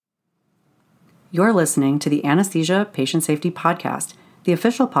You're listening to the Anesthesia Patient Safety Podcast, the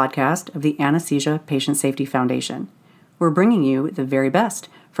official podcast of the Anesthesia Patient Safety Foundation. We're bringing you the very best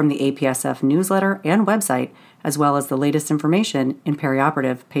from the APSF newsletter and website, as well as the latest information in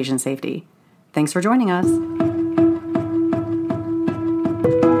perioperative patient safety. Thanks for joining us.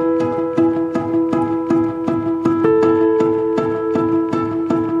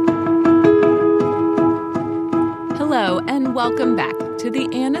 Hello, and welcome back to the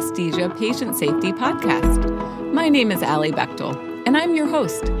Anesthesia Patient Safety Podcast. My name is Allie Bechtel, and I'm your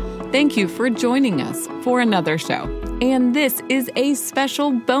host. Thank you for joining us for another show. And this is a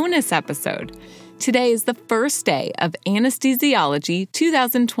special bonus episode. Today is the first day of Anesthesiology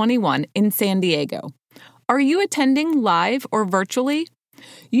 2021 in San Diego. Are you attending live or virtually?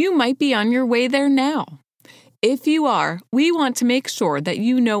 You might be on your way there now. If you are, we want to make sure that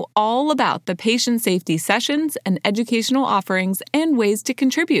you know all about the patient safety sessions and educational offerings and ways to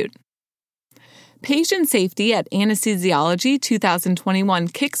contribute. Patient Safety at Anesthesiology 2021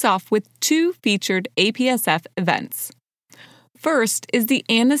 kicks off with two featured APSF events. First is the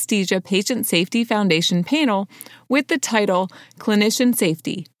Anesthesia Patient Safety Foundation panel with the title Clinician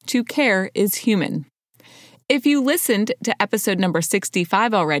Safety: To Care is Human. If you listened to episode number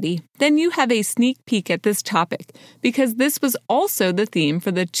 65 already, then you have a sneak peek at this topic because this was also the theme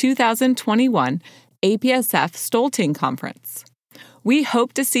for the 2021 APSF Stolting Conference. We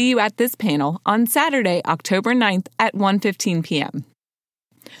hope to see you at this panel on Saturday, October 9th at 1:15 p.m.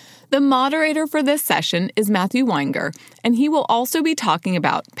 The moderator for this session is Matthew Weinger, and he will also be talking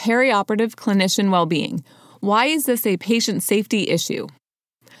about perioperative clinician well-being. Why is this a patient safety issue?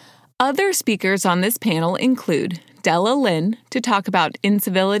 Other speakers on this panel include Della Lynn to talk about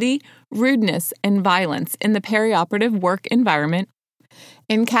incivility, rudeness, and violence in the perioperative work environment,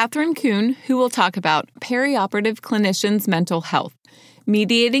 and Catherine Kuhn, who will talk about perioperative clinicians' mental health,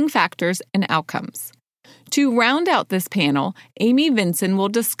 mediating factors and outcomes. To round out this panel, Amy Vinson will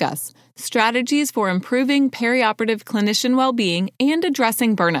discuss strategies for improving perioperative clinician well-being and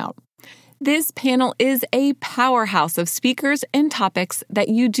addressing burnout. This panel is a powerhouse of speakers and topics that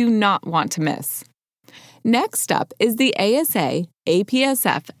you do not want to miss. Next up is the ASA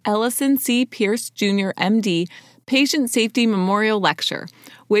APSF Ellison C. Pierce Jr. MD Patient Safety Memorial Lecture,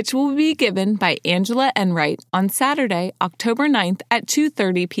 which will be given by Angela Enright on Saturday, October 9th at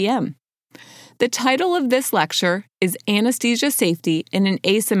 2:30 p.m. The title of this lecture is Anesthesia Safety in an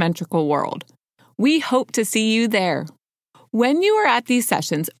Asymmetrical World. We hope to see you there. When you are at these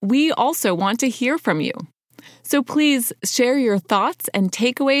sessions, we also want to hear from you. So please share your thoughts and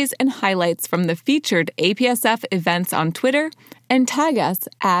takeaways and highlights from the featured APSF events on Twitter and tag us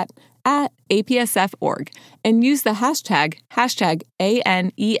at APSF.org and use the hashtag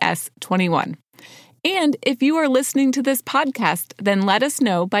ANES21. And if you are listening to this podcast, then let us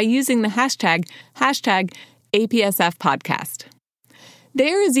know by using the hashtag APSF podcast.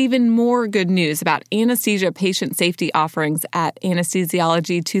 There is even more good news about anesthesia patient safety offerings at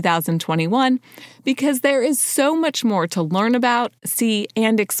Anesthesiology 2021 because there is so much more to learn about, see,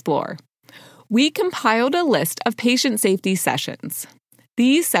 and explore. We compiled a list of patient safety sessions.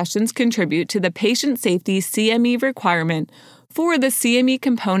 These sessions contribute to the patient safety CME requirement for the CME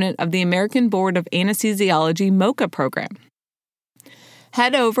component of the American Board of Anesthesiology MOCA program.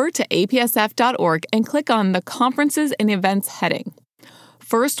 Head over to apsf.org and click on the Conferences and Events heading.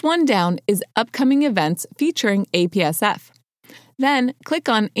 First one down is upcoming events featuring APSF. Then click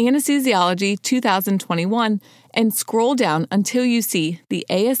on Anesthesiology 2021 and scroll down until you see the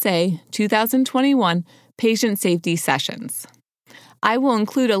ASA 2021 Patient Safety Sessions. I will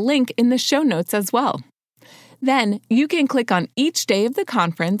include a link in the show notes as well. Then you can click on each day of the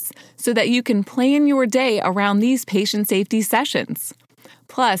conference so that you can plan your day around these patient safety sessions.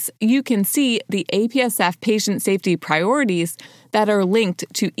 Plus, you can see the APSF patient safety priorities that are linked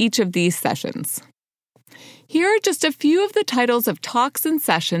to each of these sessions. Here are just a few of the titles of talks and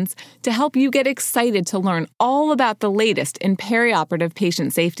sessions to help you get excited to learn all about the latest in perioperative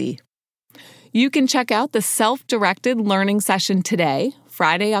patient safety. You can check out the self-directed learning session today,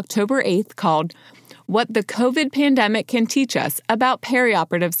 Friday, October 8th, called What the COVID Pandemic Can Teach Us About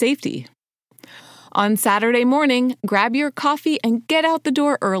Perioperative Safety. On Saturday morning, grab your coffee and get out the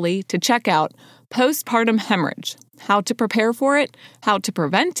door early to check out Postpartum Hemorrhage, How to Prepare for It, How to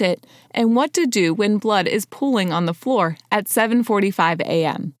Prevent It, and What to Do When Blood is Pooling on the Floor at 7:45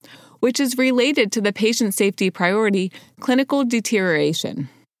 a.m., which is related to the patient safety priority, clinical deterioration.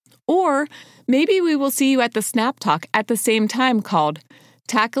 Or maybe we will see you at the Snap Talk at the same time called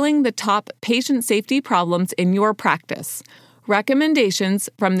Tackling the Top Patient Safety Problems in Your Practice, Recommendations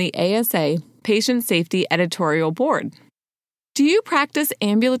from the ASA Patient Safety Editorial Board. Do you practice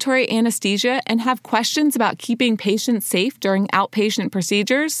ambulatory anesthesia and have questions about keeping patients safe during outpatient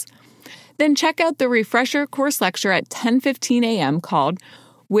procedures? Then check out the refresher course lecture at 10:15 a.m. called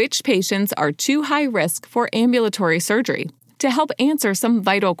Which Patients Are Too High Risk for Ambulatory Surgery to help answer some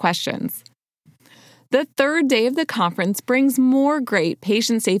vital questions. The third day of the conference brings more great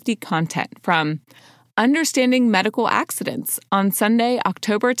patient safety content from Understanding Medical Accidents on Sunday,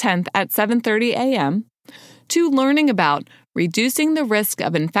 October 10th at 7:30 a.m., to learning about reducing the risk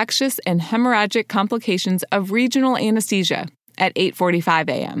of infectious and hemorrhagic complications of regional anesthesia at 8:45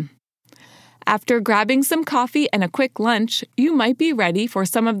 a.m. After grabbing some coffee and a quick lunch, you might be ready for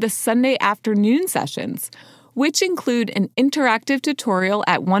some of the Sunday afternoon sessions, which include an interactive tutorial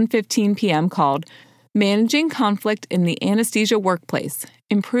at 1:15 p.m. called Managing Conflict in the Anesthesia Workplace,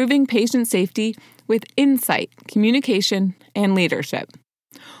 Improving Patient Safety with Insight, Communication, and Leadership.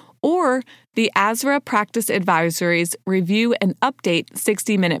 Or the ASRA Practice Advisories Review and Update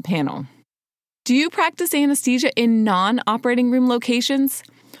 60-minute panel. Do you practice anesthesia in non-operating room locations?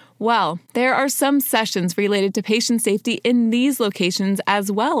 Well, there are some sessions related to patient safety in these locations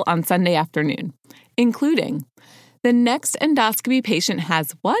as well on Sunday afternoon, including the next endoscopy patient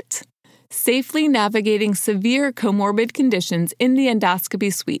has what? Safely navigating severe comorbid conditions in the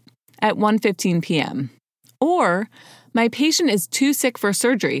endoscopy suite at 1:15 p.m. Or my patient is too sick for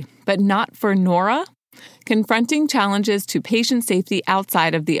surgery, but not for NORA, confronting challenges to patient safety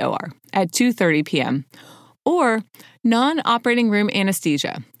outside of the OR at 2:30 p.m. Or non-operating room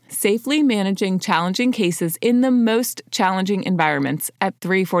anesthesia, safely managing challenging cases in the most challenging environments at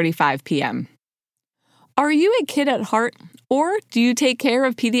 3:45 p.m. Are you a kid at heart, or do you take care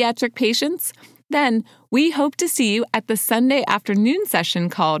of pediatric patients? Then we hope to see you at the Sunday afternoon session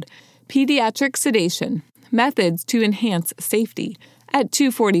called Pediatric Sedation, Methods to Enhance Safety at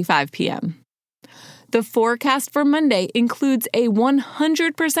 2:45 p.m. The forecast for Monday includes a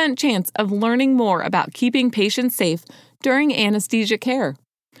 100% chance of learning more about keeping patients safe during anesthesia care.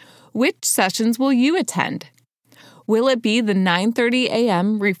 Which sessions will you attend? Will it be the 9:30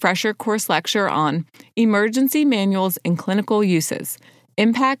 a.m. refresher course lecture on Emergency Manuals and Clinical Uses,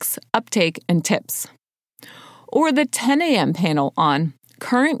 Impacts, Uptake, and Tips? Or the 10 a.m. panel on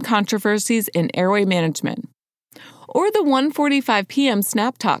Current Controversies in Airway Management? Or the 1:45 p.m.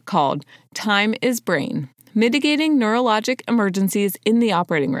 snap talk called Time is Brain, Mitigating Neurologic Emergencies in the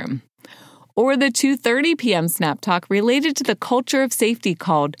Operating Room? Or the 2:30 p.m. snap talk related to the culture of safety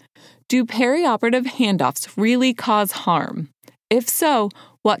called Do Perioperative Handoffs Really Cause Harm? If so,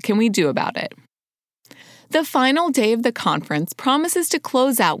 what can we do about it? The final day of the conference promises to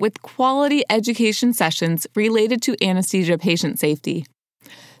close out with quality education sessions related to anesthesia patient safety.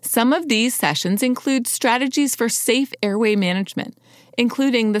 Some of these sessions include strategies for safe airway management,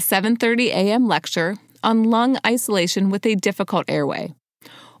 including the 7:30 a.m. lecture on lung isolation with a difficult airway,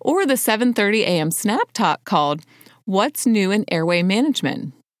 or the 7:30 a.m. snap talk called What's New in Airway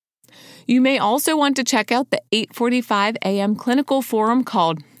Management? You may also want to check out the 8:45 a.m. clinical forum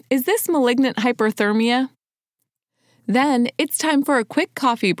called Is This Malignant Hyperthermia? Then it's time for a quick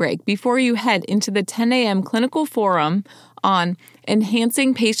coffee break before you head into the 10 a.m. clinical forum on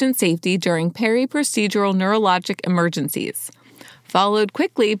Enhancing Patient Safety During Peri-Procedural Neurologic Emergencies, followed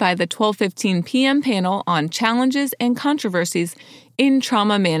quickly by the 12:15 p.m. panel on Challenges and Controversies in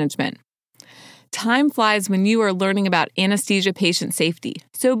Trauma Management. Time flies when you are learning about anesthesia patient safety,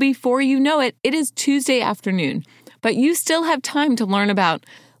 so before you know it, it is Tuesday afternoon, but you still have time to learn about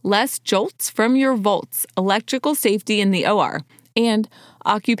less jolts from your volts, electrical safety in the OR, and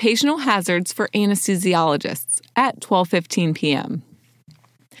occupational hazards for anesthesiologists at 12:15 p.m.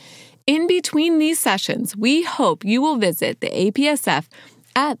 In between these sessions, we hope you will visit the APSF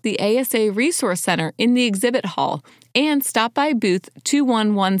at the ASA Resource Center in the exhibit hall and stop by booth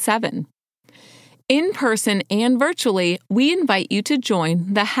 2117. In person and virtually, we invite you to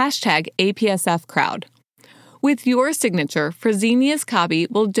join the hashtag APSF crowd. With your signature, Fresenius Kabi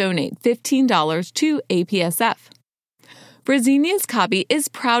will donate $15 to APSF. Fresenius Kabi is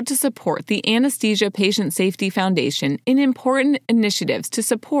proud to support the Anesthesia Patient Safety Foundation in important initiatives to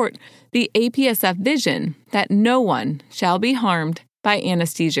support the APSF vision that no one shall be harmed by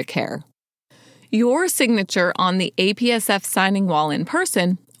anesthesia care. Your signature on the APSF signing wall in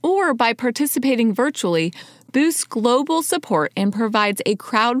person or by participating virtually boosts global support and provides a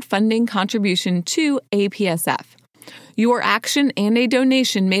crowdfunding contribution to APSF. Your action and a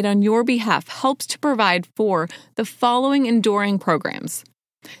donation made on your behalf helps to provide for the following enduring programs: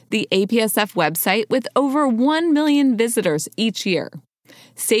 the APSF website with over 1 million visitors each year,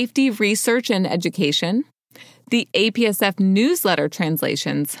 safety research and education, the APSF newsletter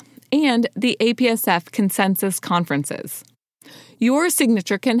translations, and the APSF consensus conferences. Your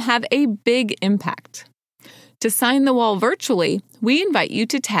signature can have a big impact. To sign the wall virtually, we invite you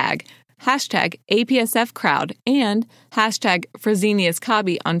to tag #APSFcrowd and #Fresenius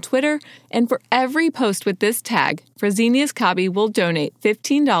Kabi on Twitter, and for every post with this tag, Fresenius Kabi will donate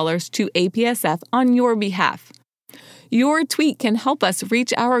 $15 to APSF on your behalf. Your tweet can help us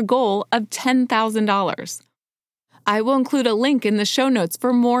reach our goal of $10,000. I will include a link in the show notes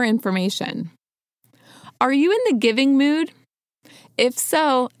for more information. Are you in the giving mood? If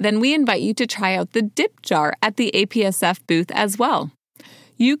so, then we invite you to try out the dip jar at the APSF booth as well.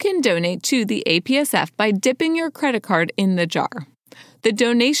 You can donate to the APSF by dipping your credit card in the jar. The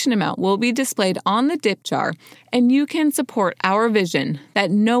donation amount will be displayed on the dip jar, and you can support our vision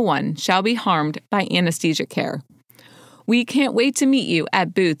that no one shall be harmed by anesthesia care. We can't wait to meet you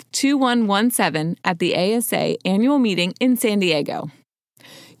at booth 2117 at the ASA annual meeting in San Diego.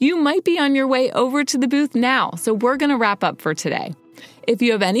 You might be on your way over to the booth now, so we're going to wrap up for today. If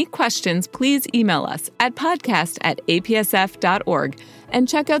you have any questions, please email us at podcast@apsf.org and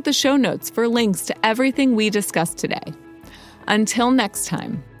check out the show notes for links to everything we discussed today. Until next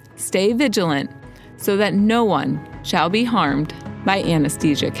time, stay vigilant so that no one shall be harmed by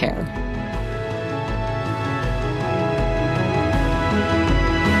anesthesia care.